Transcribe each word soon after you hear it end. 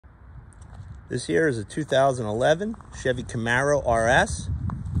This here is a 2011 Chevy Camaro RS,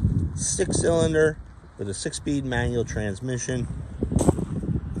 6-cylinder with a 6-speed manual transmission.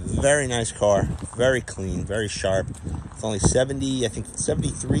 Very nice car, very clean, very sharp. It's only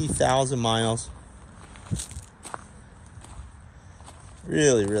 73,000 miles.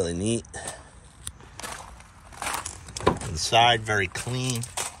 Really, really neat. Inside, very clean.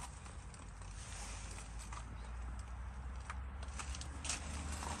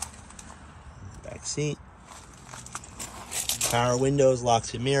 Back seat. Power windows,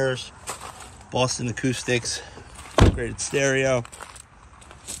 locks and mirrors. Boston acoustics. Upgraded stereo.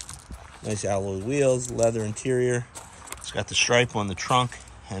 Nice alloy wheels, leather interior. It's got the stripe on the trunk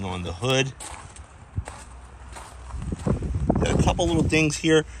and on the hood. Got a couple little things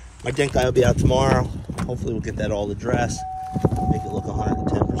here. My dent guy will be out tomorrow. Hopefully we'll get that all addressed. Make it look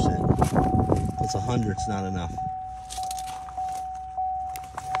 110%. If it's 100, it's not enough.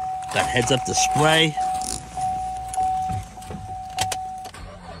 Got heads-up display.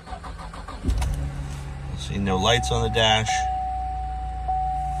 See, no lights on the dash.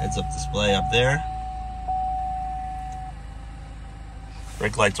 Heads-up display up there.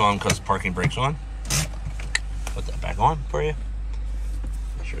 Brake lights on because parking brake's on. Put that back on for you.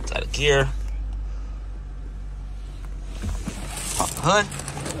 Make sure it's out of gear. Pop the hood.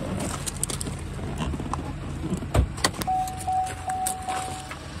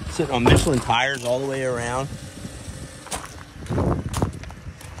 Sitting on Michelin tires all the way around.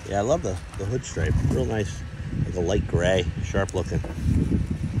 Yeah, I love the hood stripe. Real nice. Like a light gray, sharp looking.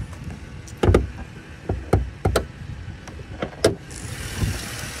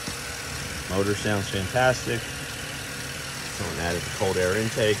 Motor sounds fantastic. Someone added the cold air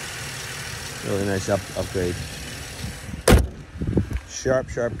intake. Really nice upgrade. Sharp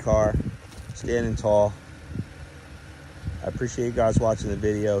car. Standing tall. I appreciate you guys watching the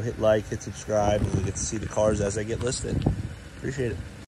video. Hit like, hit subscribe, and we get to see the cars as they get listed. Appreciate it.